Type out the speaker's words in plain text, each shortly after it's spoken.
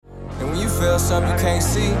feel something you can't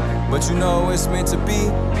see, but you know it's meant to be.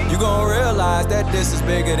 You gon' realize that this is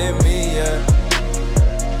bigger than me, yeah.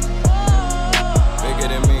 Bigger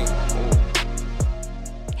than me.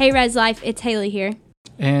 Hey Res Life, it's Haley here.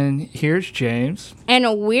 And here's James.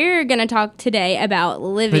 And we're going to talk today about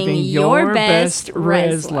living your best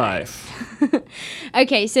Res Life.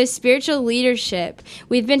 Okay, so spiritual leadership.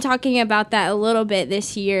 We've been talking about that a little bit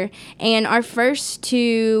this year. And our first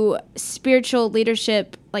two spiritual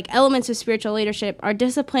leadership, like elements of spiritual leadership, are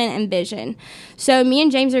discipline and vision. So me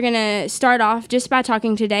and James are going to start off just by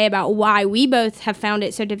talking today about why we both have found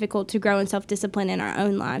it so difficult to grow in self-discipline in our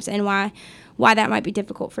own lives and why that might be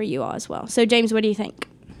difficult for you all as well. So James, what do you think?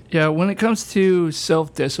 Yeah, when it comes to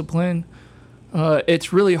self-discipline,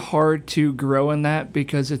 it's really hard to grow in that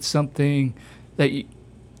because it's something that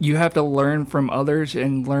you have to learn from others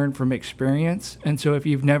and learn from experience. And so if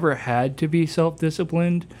you've never had to be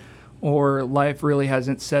self-disciplined or life really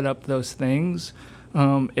hasn't set up those things,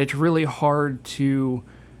 it's really hard to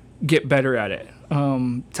get better at it.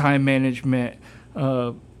 Time management,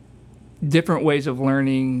 different ways of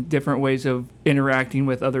learning, different ways of interacting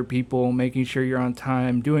with other people, making sure you're on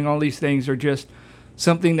time, doing all these things are just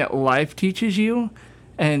something that life teaches you.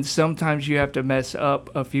 And sometimes you have to mess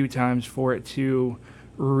up a few times for it to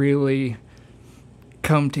really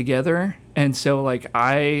come together. And so like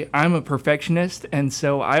I'm a perfectionist, and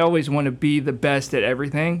so I always want to be the best at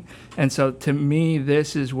everything. And so to me,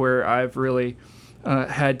 this is where I've really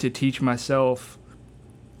had to teach myself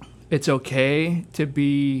it's okay to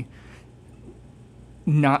be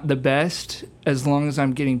not the best as long as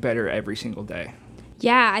I'm getting better every single day.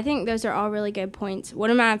 Yeah, I think those are all really good points. One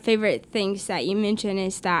of my favorite things that you mentioned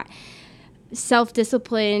is that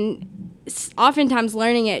self-discipline, oftentimes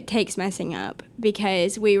learning it takes messing up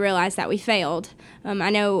because we realize that we failed.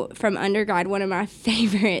 I know from undergrad, one of my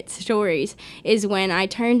favorite stories is when I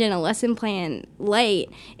turned in a lesson plan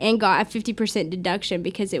late and got a 50% deduction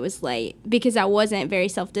because it was late, because I wasn't very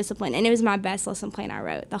self-disciplined. And it was my best lesson plan I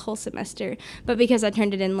wrote the whole semester. But because I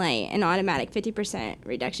turned it in late, an automatic 50%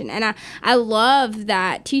 reduction. And I love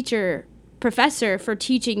that professor for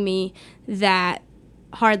teaching me that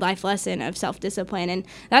hard life lesson of self-discipline. And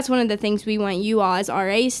that's one of the things we want you all as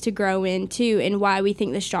RAs to grow into, and why we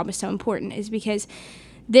think this job is so important is because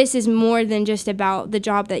this is more than just about the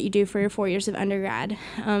job that you do for your 4 years of undergrad.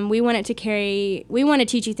 We want to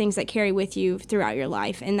teach you things that carry with you throughout your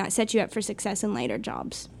life and that set you up for success in later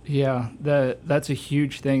jobs. Yeah, that's a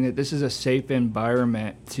huge thing, that this is a safe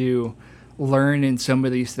environment to learn in some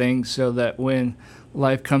of these things so that when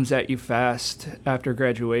life comes at you fast after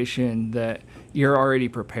graduation, that you're already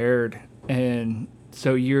prepared, and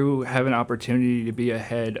so you have an opportunity to be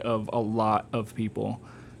ahead of a lot of people.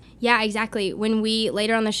 Yeah, exactly.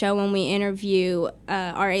 Later on the show, when we interview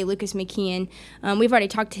R.A. Lucas McKeon, we've already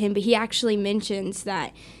talked to him, but he actually mentions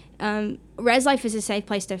that Res Life is a safe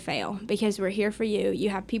place to fail because we're here for you. You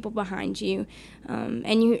have people behind you,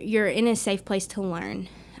 and you're in a safe place to learn,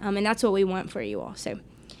 and that's what we want for you all.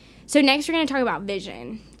 So next we're going to talk about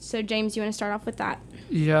vision. So James, you want to start off with that?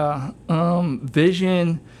 Yeah,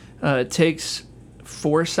 vision takes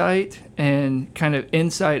foresight and kind of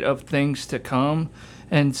insight of things to come.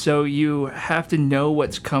 And so you have to know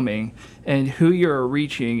what's coming and who you're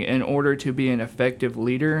reaching in order to be an effective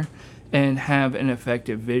leader and have an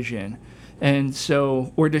effective vision. And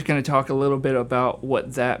so we're just going to talk a little bit about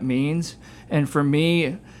what that means. And for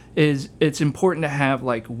me, it's important to have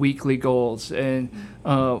like weekly goals and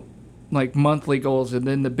like monthly goals, and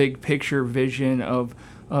then the big picture vision of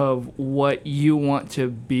what you want to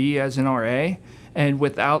be as an RA. And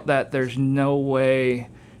without that, there's no way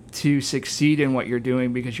to succeed in what you're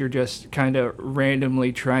doing because you're just kind of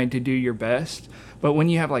randomly trying to do your best. But when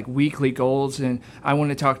you have like weekly goals and I want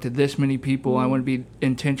to talk to this many people, I want to be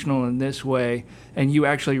intentional in this way, and you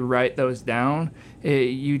actually write those down,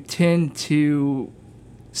 you tend to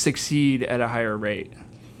succeed at a higher rate.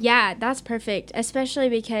 Yeah, that's perfect, especially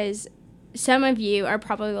because some of you are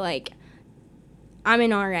probably like, I'm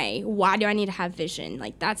an RA. Why do I need to have vision?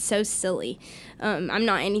 Like, that's so silly. I'm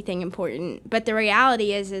not anything important. But the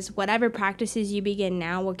reality is whatever practices you begin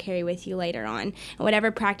now will carry with you later on. And whatever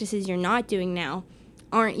practices you're not doing now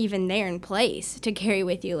aren't even there in place to carry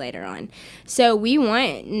with you later on. So we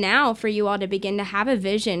want now for you all to begin to have a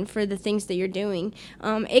vision for the things that you're doing.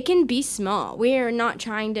 It can be small. We are not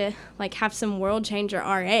trying to like have some world changer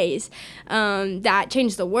RAs that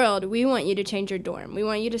change the world. We want you to change your dorm. We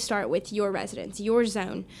want you to start with your residents, your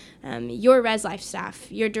zone, your Res Life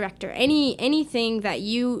staff, your director, anything that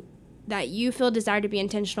you feel desire to be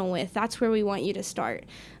intentional with. That's where we want you to start.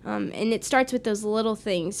 And it starts with those little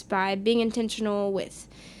things by being intentional with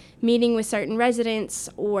meeting with certain residents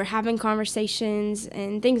or having conversations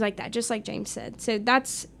and things like that, just like James said. So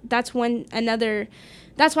that's why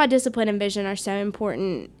discipline and vision are so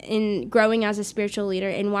important in growing as a spiritual leader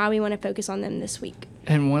and why we want to focus on them this week.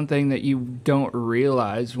 And one thing that you don't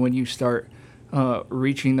realize when you start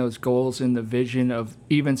reaching those goals in the vision of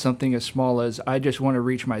even something as small as I just want to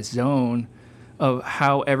reach my zone, of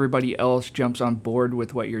how everybody else jumps on board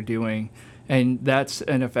with what you're doing. And that's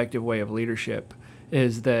an effective way of leadership,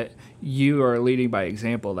 is that you are leading by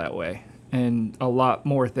example that way. And a lot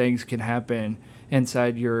more things can happen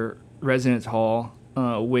inside your residence hall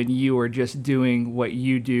when you are just doing what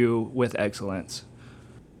you do with excellence.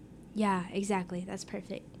 Yeah, exactly. That's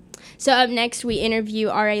perfect. So up next, we interview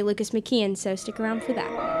R.A. Lucas McKeon, so stick around for that.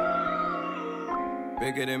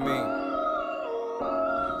 Bigger than me.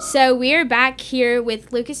 So we are back here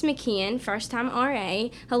with Lucas McKeon, first-time RA.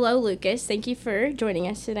 Hello, Lucas. Thank you for joining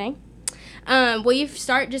us today. Will you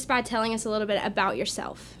start just by telling us a little bit about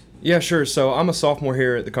yourself? Yeah, sure. So I'm a sophomore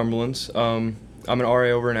here at the Cumberlands. I'm an RA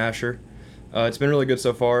over in Asher. It's been really good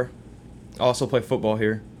so far. I also play football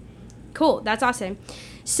here. Cool. That's awesome.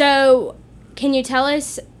 So can you tell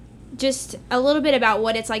us just a little bit about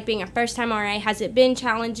what it's like being a first-time RA? Has it been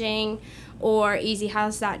challenging or easy?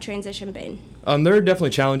 How's that transition been? There are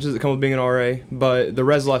definitely challenges that come with being an RA, but the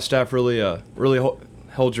Res Life staff really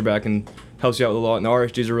holds your back and helps you out with a lot. And the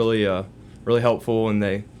RSGs are really helpful, and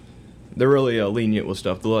they're really lenient with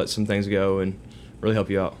stuff. They'll let some things go and really help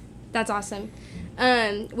you out. That's awesome.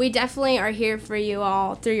 We definitely are here for you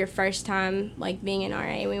all through your first time being an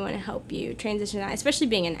RA. We want to help you transition that, especially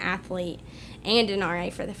being an athlete and an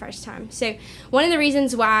RA for the first time. So one of the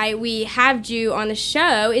reasons why we have you on the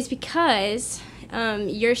show is because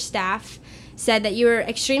your staff said that you were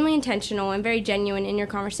extremely intentional and very genuine in your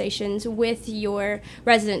conversations with your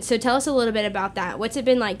residents. So tell us a little bit about that. What's it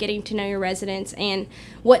been like getting to know your residents, and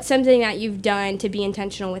what's something that you've done to be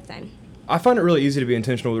intentional with them? I find it really easy to be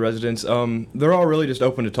intentional with residents. They're all really just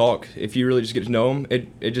open to talk. If you really just get to know them,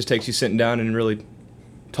 it just takes you sitting down and really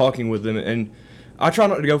talking with them. And I try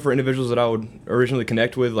not to go for individuals that I would originally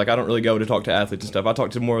connect with. Like, I don't really go to talk to athletes and stuff. I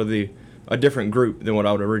talk to more of a different group than what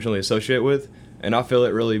I would originally associate with. And I feel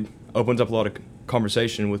it really opens up a lot of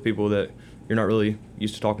conversation with people that you're not really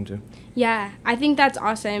used to talking to. Yeah, I think that's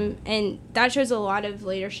awesome, and that shows a lot of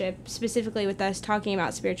leadership, specifically with us talking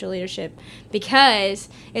about spiritual leadership, because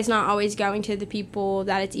it's not always going to the people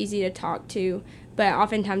that it's easy to talk to, but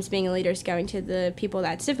oftentimes being a leader is going to the people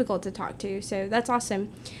that's difficult to talk to, so that's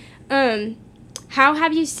awesome. How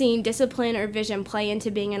have you seen discipline or vision play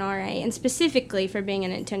into being an RA, and specifically for being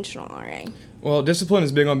an intentional RA? Well, discipline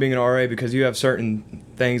is big on being an RA because you have certain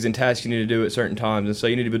things and tasks you need to do at certain times, and so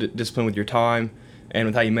you need to be disciplined with your time and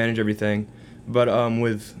with how you manage everything. But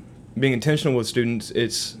with being intentional with students,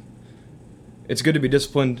 it's good to be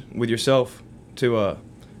disciplined with yourself to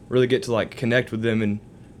really get to connect with them and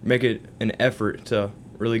make it an effort to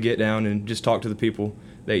really get down and just talk to the people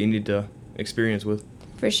that you need to experience with.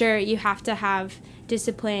 For sure, you have to have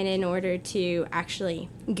discipline in order to actually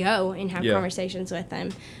go and have conversations with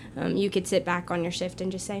them. You could sit back on your shift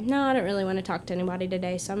and just say, no, I don't really want to talk to anybody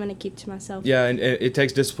today, so I'm going to keep to myself. Yeah, and it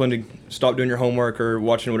takes discipline to stop doing your homework or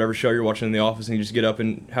watching whatever show you're watching in the office, and you just get up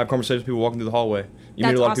and have conversations with people walking through the hallway. You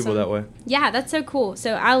meet a lot of people that way. Yeah, that's so cool.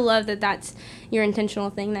 So I love that that's your intentional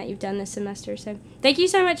thing that you've done this semester. So thank you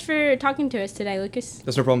so much for talking to us today, Lucas.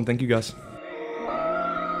 That's no problem. Thank you, guys.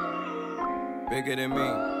 Bigger than me.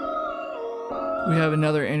 We have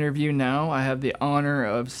another interview now. I have the honor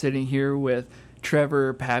of sitting here with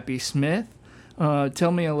Trevor Pappy Smith.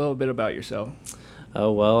 Tell me a little bit about yourself.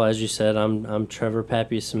 Well, as you said, I'm Trevor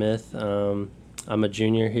Pappy Smith. I'm a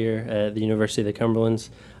junior here at the University of the Cumberlands.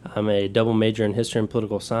 I'm a double major in history and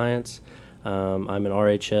political science. I'm an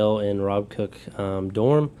RHL in Rob Cook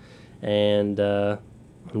dorm, and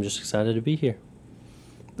I'm just excited to be here.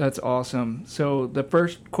 That's awesome. So the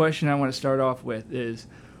first question I want to start off with is,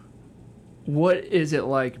 what is it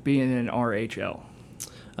like being an RHL?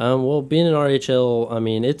 Well, being an RHL, I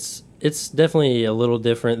mean, it's definitely a little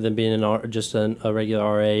different than being just a regular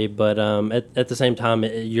RA, but at the same time,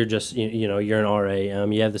 you're just you're an RA.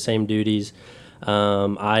 You have the same duties.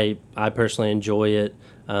 I personally enjoy it.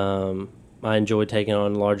 I enjoy taking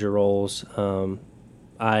on larger roles.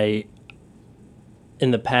 In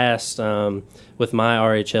the past, with my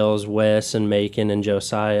RHLs, Wes and Macon and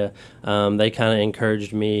Josiah, they kind of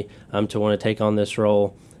encouraged me to want to take on this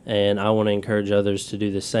role, and I want to encourage others to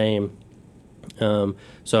do the same.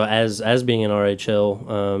 So as being an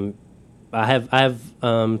RHL, I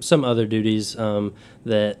have some other duties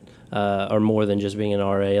that are more than just being an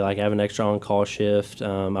RA. Like I have an extra on-call shift.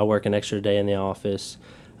 I work an extra day in the office.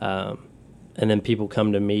 then people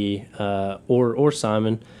come to me or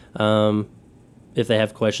Simon if they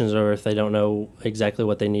have questions or if they don't know exactly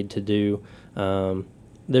what they need to do.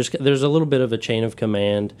 There's a little bit of a chain of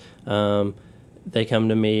command. They come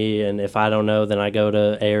to me, and if I don't know, then I go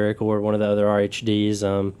to Eric or one of the other RHDs,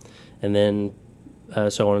 and then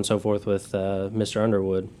so on and so forth with Mr.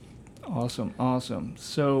 Underwood. Awesome.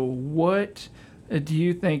 So what do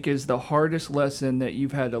you think is the hardest lesson that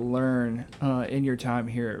you've had to learn in your time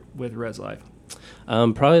here with Res Life?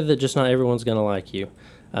 Probably that just not everyone's going to like you.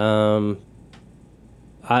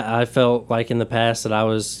 I felt like in the past that I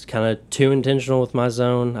was kind of too intentional with my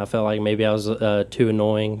zone. I felt like maybe I was too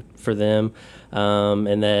annoying for them,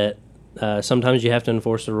 and that sometimes you have to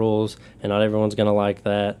enforce the rules, and not everyone's going to like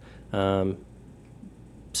that.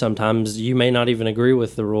 Sometimes you may not even agree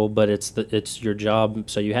with the rule, but it's your job,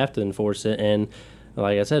 so you have to enforce it. And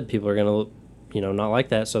like I said, people are going to, not like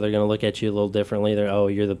that, so they're going to look at you a little differently. They're,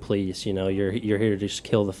 you're the police, you're here to just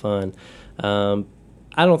kill the fun.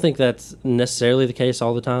 I don't think that's necessarily the case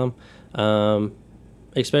all the time,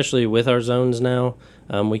 especially with our zones now.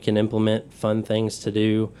 We can implement fun things to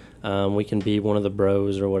do. We can be one of the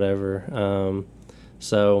bros or whatever.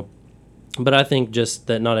 But I think just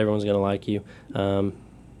that not everyone's going to like you.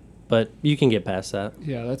 But you can get past that.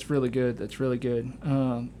 Yeah, that's really good.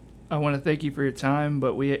 I want to thank you for your time,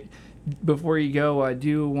 but before you go, I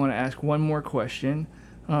do want to ask one more question.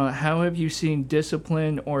 How have you seen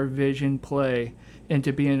discipline or vision play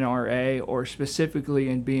into being an RA, or specifically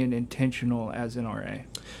in being intentional as an RA?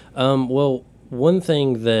 Well, one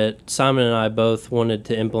thing that Simon and I both wanted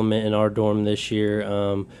to implement in our dorm this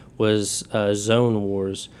year was zone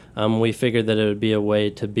wars. We figured that it would be a way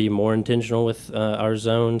to be more intentional with our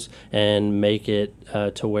zones and make it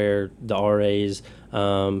to where the RAs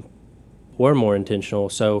were more intentional.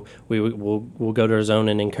 So we'll go to our zone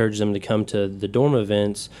and encourage them to come to the dorm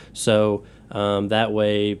events. So that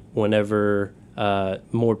way, whenever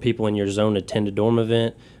more people in your zone attend a dorm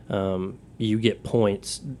event, you get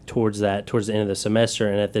points towards the end of the semester.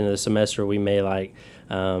 And at the end of the semester, we may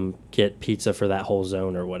get pizza for that whole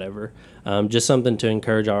zone or whatever. Just something to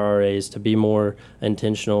encourage our RAs to be more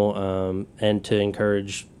intentional and to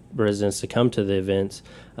encourage residents to come to the events.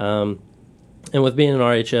 And with being an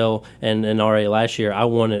RHL and an RA last year, I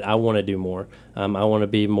want to do more. I want to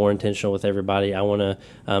be more intentional with everybody. I want to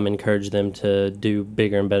encourage them to do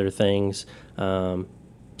bigger and better things.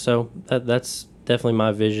 So that's definitely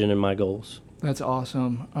my vision and my goals. That's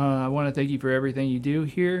awesome. I want to thank you for everything you do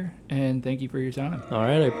here, and thank you for your time. All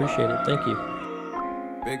right, I appreciate it. Thank you.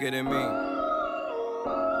 Bigger than me.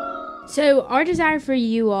 So our desire for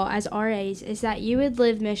you all as RAs is that you would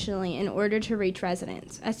live missionally in order to reach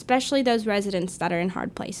residents, especially those residents that are in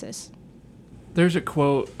hard places. There's a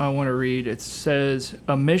quote I want to read. It says,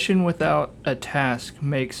 "A mission without a task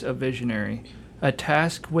makes a visionary. A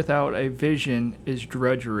task without a vision is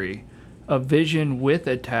drudgery. A vision with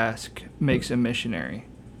a task makes a missionary."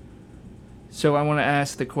 So I want to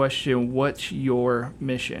ask the question, what's your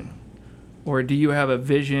mission? Or do you have a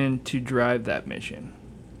vision to drive that mission?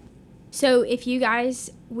 So if you guys,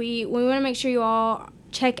 we want to make sure you all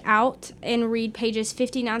check out and read pages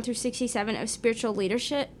 59 through 67 of Spiritual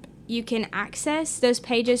Leadership. You can access those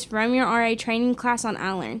pages from your RA training class on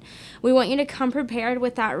iLearn. We want you to come prepared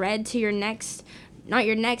with that read to your not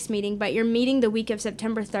your next meeting, but your meeting the week of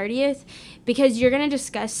September 30th, because you're going to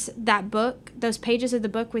discuss that book, those pages of the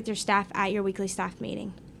book, with your staff at your weekly staff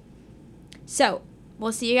meeting. So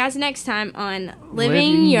we'll see you guys next time on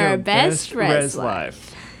Living Your Best Res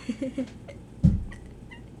Life.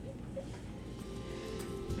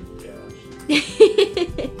 Yeah.